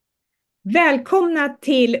Välkomna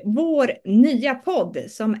till vår nya podd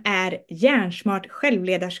som är Hjärnsmart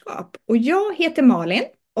självledarskap. Och jag heter Malin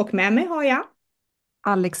och med mig har jag.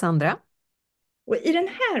 Alexandra. Och i den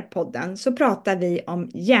här podden så pratar vi om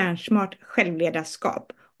hjärnsmart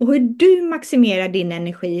självledarskap och hur du maximerar din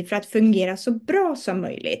energi för att fungera så bra som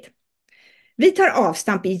möjligt. Vi tar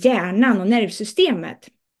avstamp i hjärnan och nervsystemet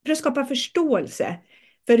för att skapa förståelse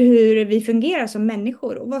för hur vi fungerar som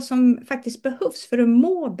människor och vad som faktiskt behövs för att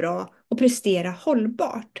må bra och prestera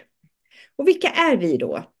hållbart. Och vilka är vi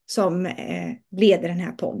då som leder den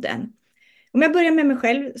här podden? Om jag börjar med mig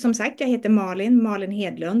själv, som sagt, jag heter Malin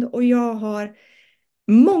Hedlund och jag har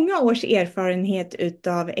många års erfarenhet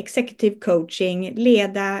utav executive coaching,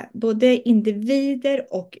 leda både individer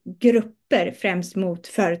och grupper, främst mot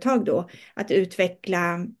företag då, att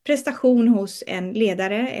utveckla prestation hos en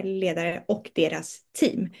ledare eller ledare och deras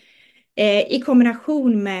team. I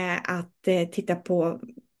kombination med att titta på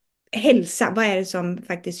hälsa, vad är det som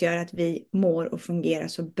faktiskt gör att vi mår och fungerar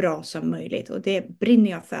så bra som möjligt? Och det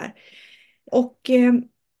brinner jag för. Och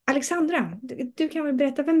Alexandra, du kan väl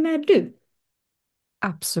berätta, vem är du?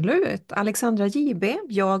 Absolut. Alexandra JB.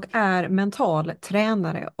 Jag är mental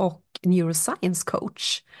tränare och neuroscience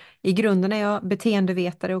coach. I grunden är jag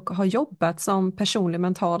beteendevetare och har jobbat som personlig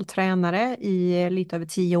mental tränare i lite över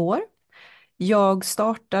 10 år. Jag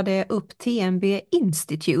startade upp TNB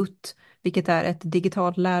Institute, vilket är ett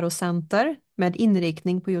digitalt lärocenter med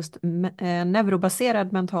inriktning på just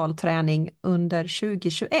neurobaserad mental träning under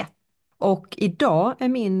 2021. Och idag är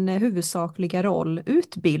min huvudsakliga roll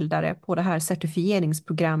utbildare på det här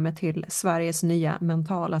certifieringsprogrammet till Sveriges nya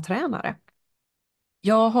mentala tränare.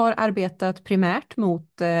 Jag har arbetat primärt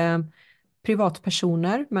mot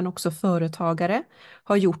privatpersoner men också företagare.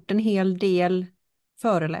 Har gjort en hel del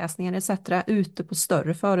föreläsningar etc. ute på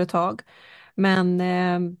större företag. Men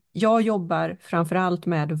jag jobbar framförallt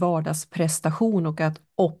med vardagsprestation och att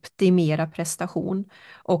optimera prestation.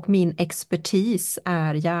 Och min expertis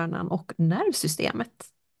är hjärnan och nervsystemet.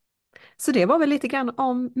 Så det var väl lite grann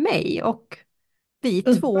om mig och vi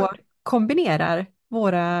två Underbart. kombinerar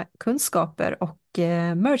våra kunskaper och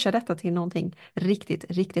mergar detta till någonting riktigt,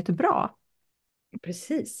 riktigt bra.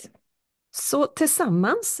 Precis. Så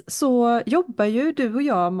tillsammans så jobbar ju du och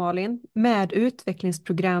jag, Malin, med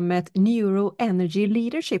utvecklingsprogrammet Neuro Energy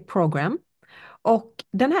Leadership Program. Och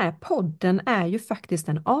den här podden är ju faktiskt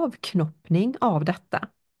en avknoppning av detta.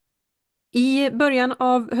 I början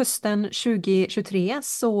av hösten 2023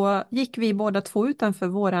 så gick vi båda två utanför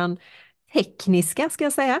våran tekniska, ska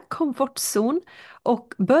jag säga, komfortzon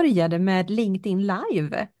och började med LinkedIn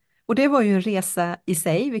Live. Och det var ju en resa i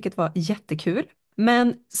sig, vilket var jättekul.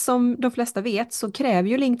 Men som de flesta vet så kräver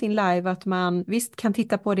ju LinkedIn Live att man visst kan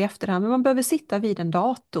titta på det i efterhand, men man behöver sitta vid en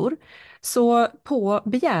dator. Så på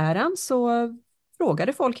begäran så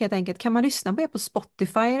frågade folk helt enkelt, kan man lyssna på er på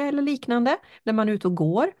Spotify eller liknande när man är ute och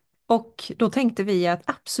går? Och då tänkte vi att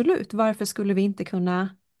absolut, varför skulle vi inte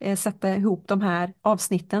kunna sätta ihop de här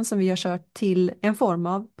avsnitten som vi har kört till en form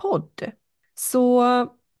av podd? Så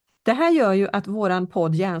det här gör ju att våran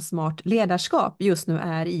podd Hjärnsmart ledarskap just nu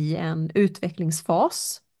är i en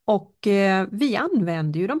utvecklingsfas och vi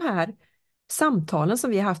använder ju de här samtalen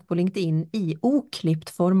som vi har haft på LinkedIn i oklippt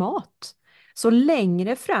format. Så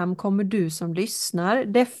längre fram kommer du som lyssnar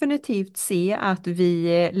definitivt se att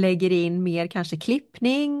vi lägger in mer kanske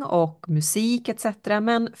klippning och musik etc.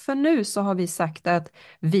 Men för nu så har vi sagt att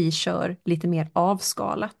vi kör lite mer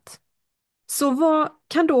avskalat. Så vad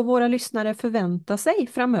kan då våra lyssnare förvänta sig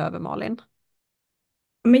framöver, Malin?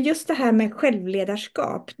 Men just det här med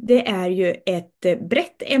självledarskap, det är ju ett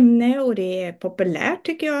brett ämne och det är populärt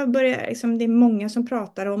tycker jag. Liksom, det är många som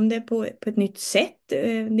pratar om det på ett nytt sätt.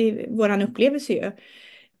 Det är våran upplevelse ju.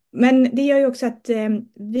 Men det gör ju också att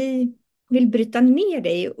vi vill bryta ner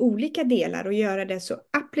det i olika delar och göra det så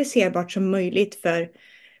applicerbart som möjligt för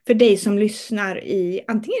dig som lyssnar i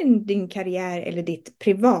antingen din karriär eller ditt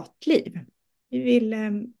privatliv. Vi vill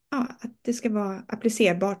ja, att det ska vara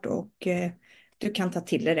applicerbart och du kan ta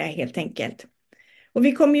till dig det helt enkelt. Och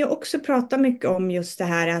vi kommer ju också prata mycket om just det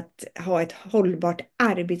här att ha ett hållbart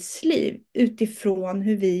arbetsliv utifrån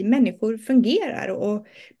hur vi människor fungerar och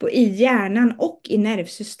i hjärnan och i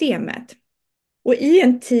nervsystemet. Och i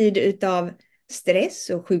en tid utav stress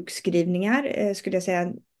och sjukskrivningar skulle jag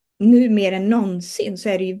säga nu mer än någonsin så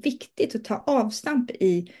är det ju viktigt att ta avstamp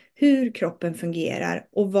i hur kroppen fungerar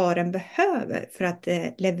och vad den behöver för att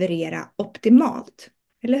leverera optimalt.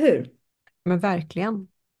 Eller hur? Men verkligen.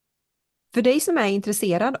 För dig som är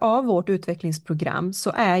intresserad av vårt utvecklingsprogram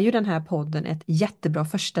så är ju den här podden ett jättebra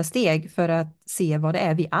första steg för att se vad det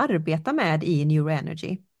är vi arbetar med i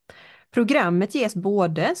Neuroenergy. Programmet ges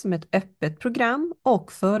både som ett öppet program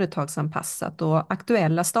och företagsanpassat, och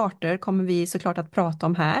aktuella starter kommer vi såklart att prata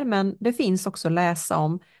om här, men det finns också att läsa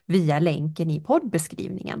om via länken i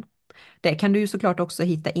poddbeskrivningen. Där kan du ju såklart också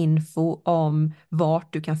hitta info om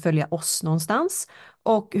vart du kan följa oss någonstans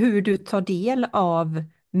och hur du tar del av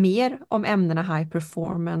mer om ämnena high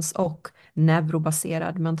performance och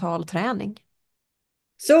neurobaserad mental träning.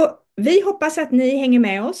 Så vi hoppas att ni hänger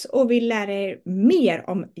med oss och vill lära er mer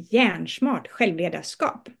om hjärnsmart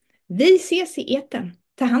självledarskap. Vi ses i etern.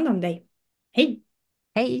 Ta hand om dig. Hej!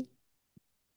 Hej!